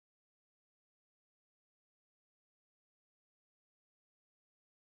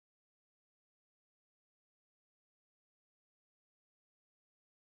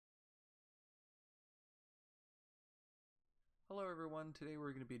Hello everyone, today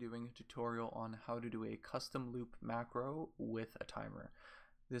we're going to be doing a tutorial on how to do a custom loop macro with a timer.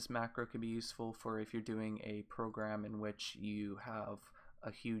 This macro can be useful for if you're doing a program in which you have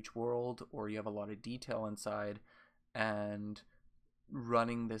a huge world or you have a lot of detail inside, and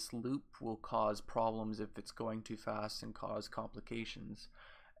running this loop will cause problems if it's going too fast and cause complications.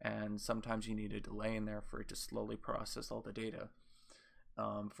 And sometimes you need a delay in there for it to slowly process all the data.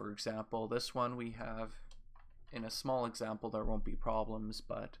 For example, this one we have, in a small example there won't be problems,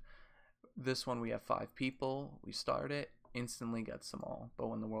 but this one we have 5 people, we start it, instantly gets them all. But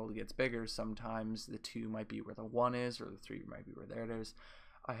when the world gets bigger, sometimes the 2 might be where the 1 is, or the 3 might be where there it is.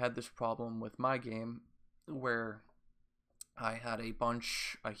 I had this problem with my game where I had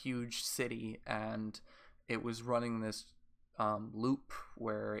a huge city, and it was running this loop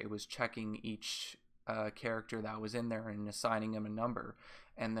where it was checking each character that was in there and assigning them a number,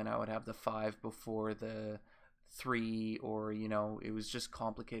 and then I would have the 5 before the 3, or it was just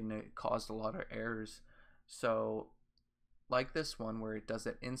complicated and it caused a lot of errors. So like this one where it does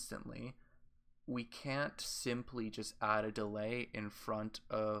it instantly, we can't simply just add a delay in front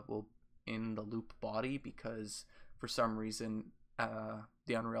of, in the loop body, because for some reason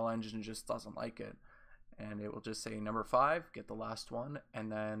the Unreal Engine just doesn't like it, and it will just say number 5, get the last one, and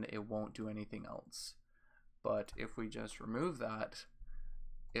then it won't do anything else. But if we just remove that,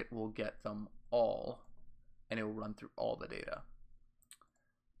 it will get them all, and it will run through all the data.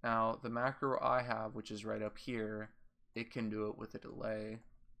 Now the macro I have, which is right up here, it can do it with a delay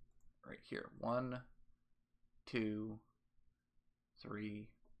right here. 1, 2, 3,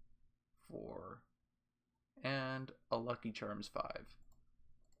 4, and a Lucky Charms 5.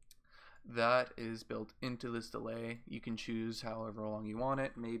 That is built into this delay. You can choose however long you want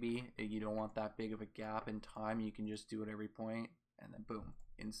it. Maybe you don't want that big of a gap in time, you can just do it every point, and then boom,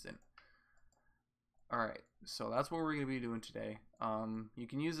 instant. Alright, so that's what we're going to be doing today. You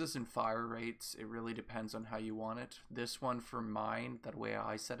can use this in fire rates. It really depends on how you want it. This one for mine, the way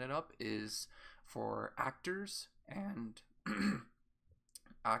I set it up, is for actors and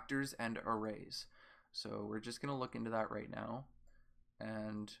actors and arrays. So we're just going to look into that right now,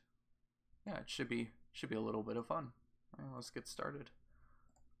 and yeah, it should be a little bit of fun. All right, let's get started.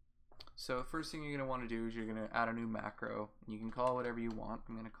 So first thing you're going to want to do is you're going to add a new macro. You can call it whatever you want.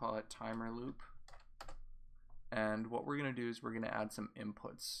 I'm going to call it timer loop. And what we're going to do is we're going to add some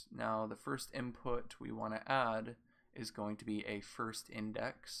inputs. Now the first input we want to add is going to be a first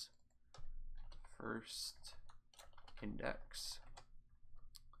index.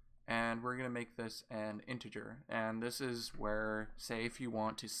 And we're going to make this an integer. And this is where, say if you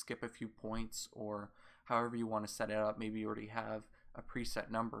want to skip a few points, or however you want to set it up, maybe you already have a preset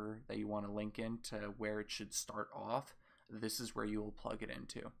number that you want to link into where it should start off, this is where you will plug it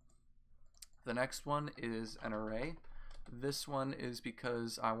into. The next one is an array. This one is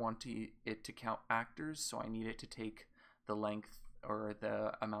because I want it to count actors, so I need it to take the length or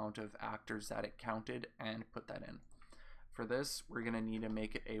the amount of actors that it counted and put that in. For this, we're going to need to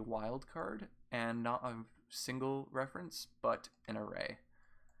make it a wildcard, and not a single reference, but an array.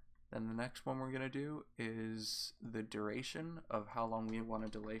 Then the next one we're going to do is the duration of how long we want to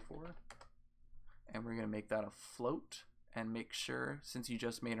delay for, and we're going to make that a float. And make sure, since you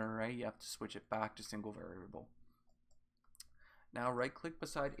just made an array, you have to switch it back to single variable. Now right click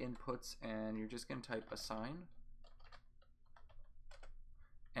beside inputs, and you're just going to type assign,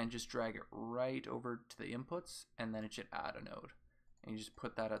 and just drag it right over to the inputs, and then it should add a node, and you just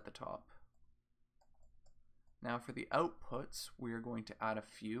put that at the top. Now for the outputs, we are going to add a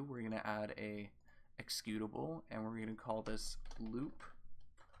few. We're going to add a executable, and we're going to call this loop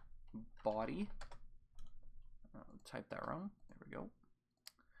body. Type that wrong. There we go.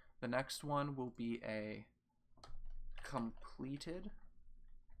 The next one will be a completed,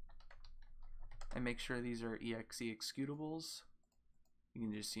 and make sure these are exe executables. You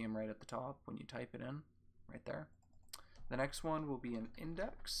can just see them right at the top when you type it in, right there. The next one will be an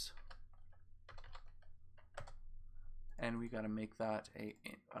index, and we got to make that a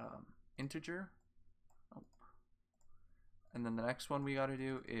integer. Oh. And then the next one we got to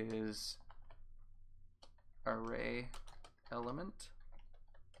do is array element,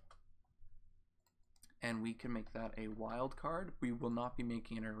 and we can make that a wildcard. We will not be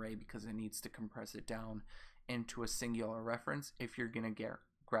making an array because it needs to compress it down into a singular reference if you're going to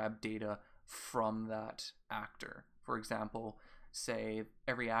grab data from that actor. For example, say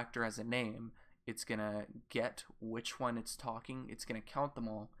every actor has a name, it's going to get which one it's talking, it's going to count them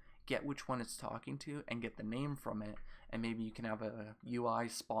all, get which one it's talking to, and get the name from it, and maybe you can have a UI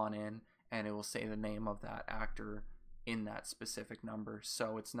spawn in and it will say the name of that actor in that specific number.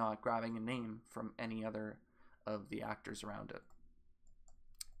 So it's not grabbing a name from any other of the actors around it.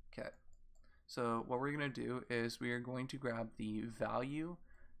 Okay, so what we're going to do is we are going to grab the value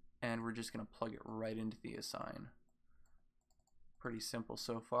and we're just going to plug it right into the assign. Pretty simple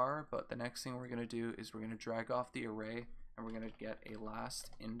so far, but the next thing we're going to do is we're going to drag off the array and we're going to get a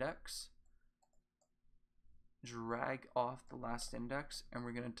last index. Drag off the last index and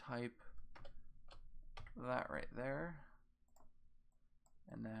we're going to type that right there,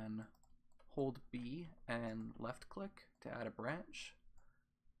 and then hold B and left click to add a branch.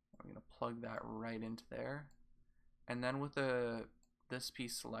 We're going to plug that right into there, and then with this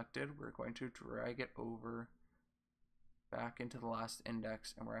piece selected, we're going to drag it over back into the last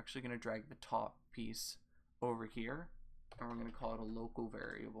index, and we're actually going to drag the top piece over here, and we're going to call it a local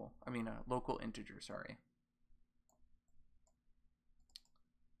variable, a local integer, sorry.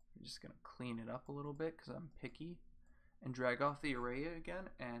 I'm just going to clean it up a little bit because I'm picky, and drag off the array again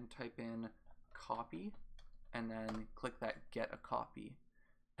and type in copy, and then click that get a copy.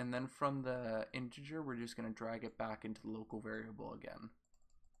 And then from the integer, we're just going to drag it back into the local variable again.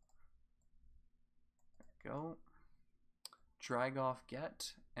 There we go. Drag off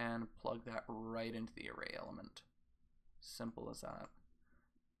get and plug that right into the array element. Simple as that.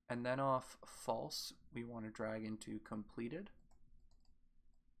 And then off false, we want to drag into completed.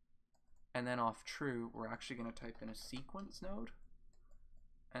 And then off true, we're actually going to type in a sequence node.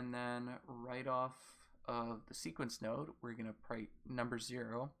 And then right off of the sequence node, we're going to write number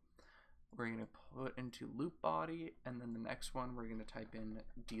 0. We're going to put into loop body, and then the next one we're going to type in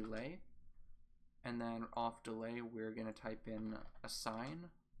delay. And then off delay, we're going to type in assign,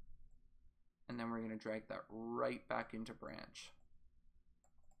 and then we're going to drag that right back into branch.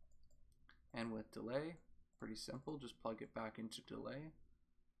 And with delay, pretty simple, just plug it back into delay.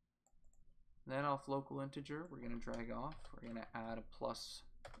 Then off local integer, we're going to drag off, we're going to add a plus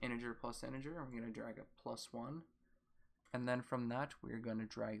integer, and we're going to drag a +1. And then from that, we're going to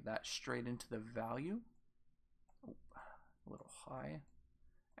drag that straight into the value. Oh, a little high.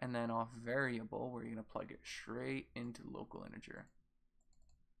 And then off variable, we're going to plug it straight into local integer.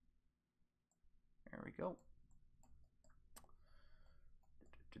 There we go.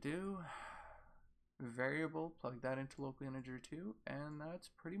 Variable, plug that into local integer too, and that's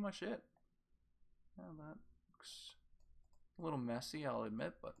pretty much it. Now that looks a little messy, I'll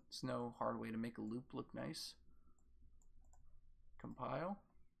admit, but it's no hard way to make a loop look nice. Compile,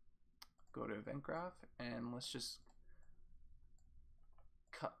 go to event graph, and let's just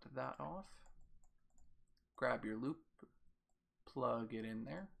cut that off. Grab your loop, plug it in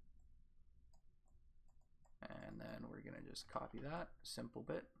there, and then we're going to just copy that, simple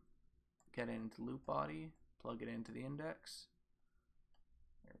bit, get it into loop body, plug it into the index.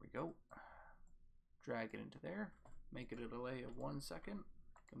 There we go. Drag it into there, make it a delay of 1 second,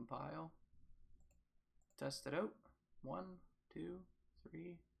 compile, test it out. 1, 2,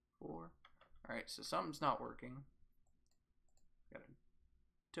 3, 4. Alright, so something's not working. Gotta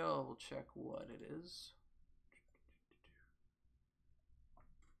double check what it is.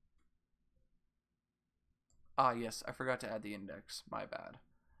 Ah, yes, I forgot to add the index. My bad.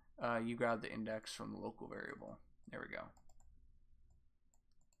 You grab the index from the local variable. There we go.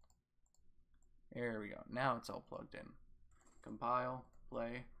 There we go. Now it's all plugged in. Compile,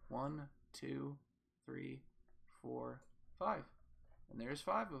 play. 1, 2, 3, 4, 5. And there's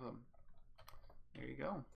 5 of them. There you go.